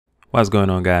What's going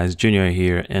on, guys? Junior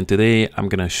here, and today I'm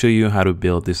gonna show you how to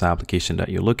build this application that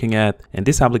you're looking at. And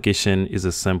this application is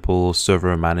a simple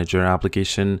server manager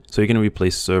application, so you can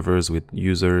replace servers with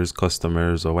users,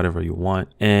 customers, or whatever you want.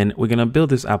 And we're gonna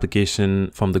build this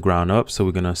application from the ground up. So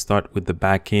we're gonna start with the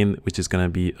backend, which is gonna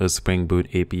be a Spring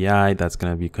Boot API that's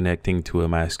gonna be connecting to a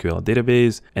MySQL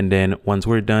database. And then once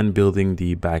we're done building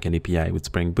the backend API with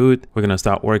Spring Boot, we're gonna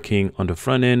start working on the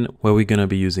front end, where we're gonna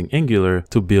be using Angular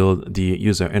to build the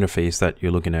user interface that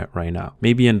you're looking at right now.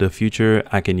 Maybe in the future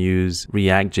I can use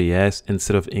RxJs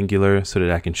instead of Angular, so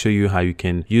that I can show you how you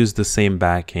can use the same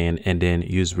backend and then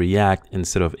use React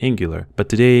instead of Angular. But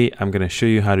today I'm going to show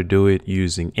you how to do it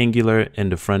using Angular in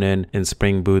the front end and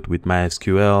Spring Boot with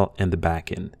MySQL in the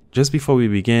backend. Just before we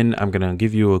begin, I'm going to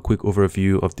give you a quick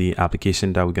overview of the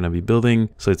application that we're going to be building.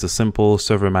 So it's a simple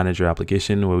server manager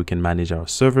application where we can manage our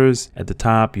servers. At the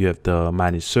top, you have the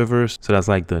manage servers. So that's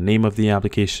like the name of the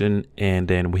application. And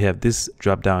then we have this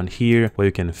drop down here where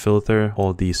you can filter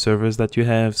all the servers that you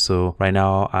have. So right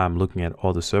now I'm looking at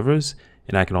all the servers,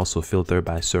 and I can also filter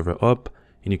by server up.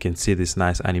 And you can see this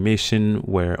nice animation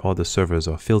where all the servers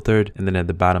are filtered. And then at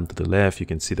the bottom to the left, you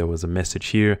can see there was a message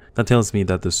here that tells me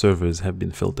that the servers have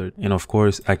been filtered. And of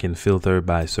course, I can filter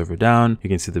by server down. You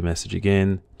can see the message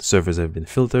again. The servers have been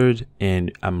filtered,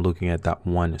 and I'm looking at that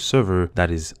one server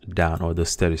that is down, or the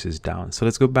status is down. So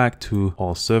let's go back to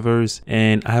all servers,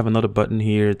 and I have another button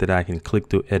here that I can click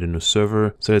to add a new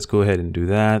server. So let's go ahead and do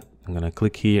that. I'm going to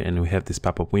click here, and we have this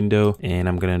pop-up window, and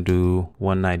I'm going to do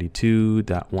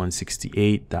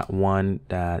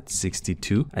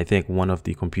 192.168.1.62. I think one of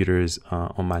the computers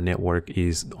on my network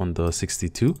is on the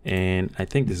 62, and I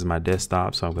think this is my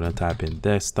desktop. So I'm going to type in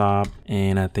desktop,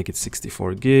 and I think it's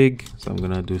 64 gig. So I'm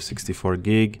going to do 64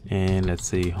 gig, and let's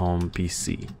say home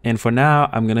PC. And for now,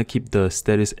 I'm going to keep the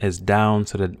status as down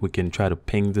so that we can try to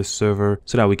ping the server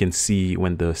so that we can see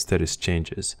when the status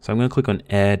changes. So I'm going to click on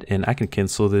add, and I can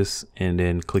cancel this and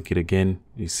then click it again.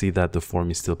 You see that the form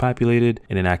is still populated,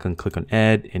 and then I can click on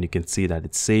add, and you can see that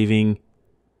it's saving.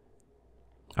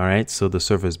 All right, so the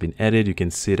server has been added. You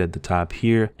can see it at the top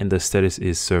here, and the status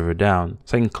is server down.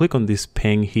 So I can click on this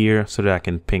ping here so that I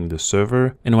can ping the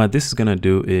server. And what this is going to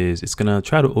do is it's going to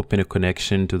try to open a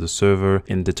connection to the server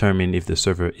and determine if the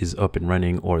server is up and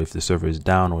running, or if the server is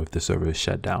down, or if the server is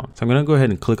shut down. So I'm going to go ahead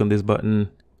and click on this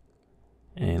button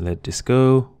and let this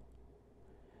go.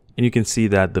 And you can see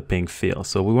that the ping failed.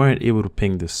 So we weren't able to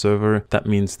ping the server. That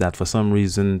means that for some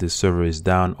reason the server is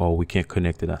down, or we can't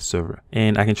connect to that server.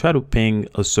 And I can try to ping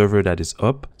a server that is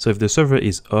up. So if the server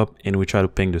is up and we try to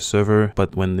ping the server,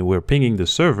 but when we're pinging the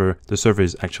server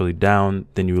is actually down,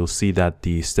 then you will see that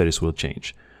the status will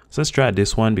change. So let's try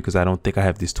this one, because I don't think I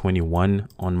have this 21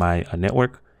 on my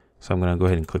network. So I'm going to go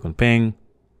ahead and click on ping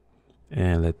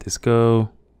and let this go.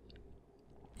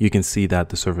 You can see that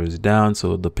the server is down,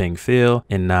 so the ping failed,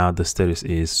 and now the status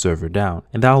is server down.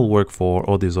 And that will work for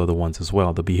all these other ones as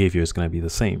well. The behavior is going to be the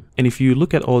same. And if you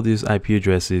look at all these IP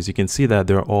addresses, you can see that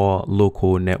they're all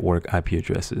local network IP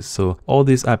addresses. So all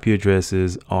these IP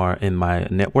addresses are in my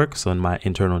network, so in my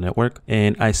internal network.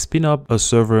 And I spin up a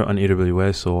server on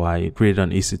AWS, so I created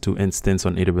an EC2 instance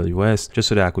on AWS just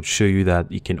so that I could show you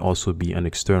that it can also be an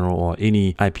external or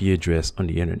any IP address on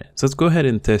the internet. So let's go ahead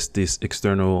and test this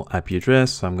external IP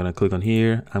address. So I'm going to click on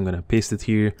here. I'm going to paste it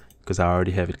here because I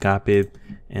already have it copied.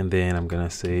 And then I'm going to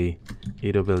say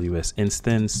AWS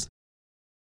instance.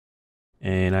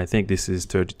 And I think this is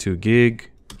 32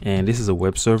 gig. And this is a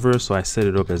web server. So I set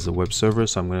it up as a web server.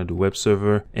 So I'm going to do web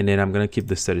server. And then I'm going to keep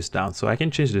the status down. So I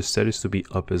can change the status to be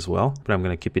up as well. But I'm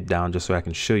going to keep it down just so I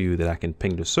can show you that I can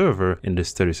ping the server and the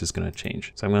status is going to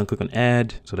change. So I'm going to click on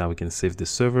add so that we can save the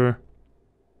server.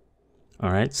 All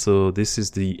right, so this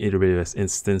is the AWS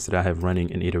instance that I have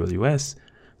running in AWS.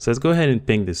 So let's go ahead and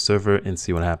ping this server and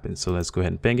see what happens. So let's go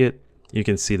ahead and ping it. You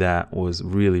can see that was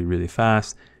really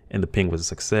fast, and the ping was a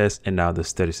success, and now the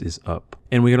status is up.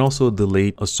 And we can also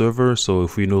delete a server. So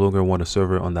if we no longer want a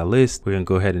server on that list, we can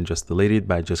go ahead and just delete it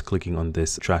by just clicking on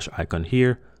this trash icon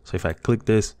here. So if I click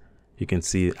this, you can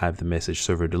see I have the message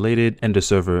server deleted, and the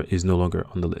server is no longer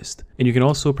on the list. And you can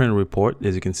also print a report.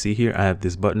 As you can see here, I have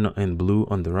this button in blue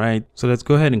on the right. So let's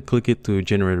go ahead and click it to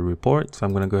generate a report. So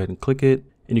I'm going to go ahead and click it,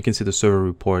 and you can see the server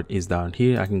report is down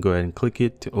here. I can go ahead and click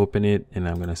it to open it, and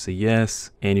I'm going to say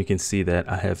yes. And you can see that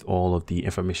I have all of the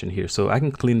information here. So I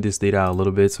can clean this data a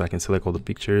little bit. So I can select all the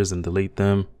pictures and delete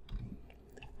them,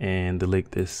 and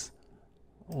delete this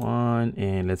one.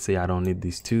 And let's say I don't need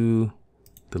these two.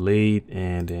 Delete,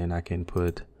 and then I can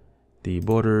put the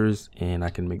borders, and I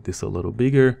can make this a little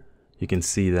bigger. You can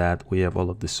see that we have all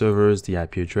of the servers, the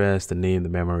IP address, the name, the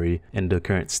memory, and the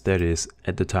current status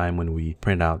at the time when we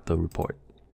print out the report.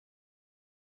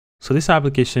 So this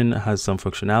application has some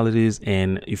functionalities,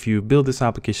 and if you build this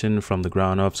application from the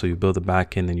ground up, so you build the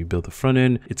backend and you build the front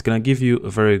end, it's going to give you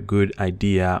a very good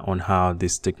idea on how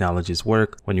these technologies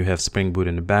work. When you have Spring Boot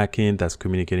in the backend that's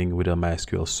communicating with a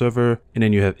MySQL server, and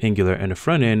then you have Angular in the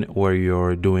front end where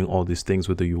you're doing all these things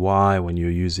with the UI, when you're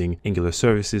using Angular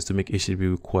services to make HTTP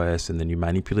requests, and then you're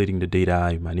manipulating the data,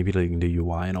 you're manipulating the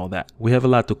UI and all that. We have a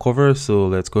lot to cover, so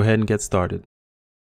let's go ahead and get started.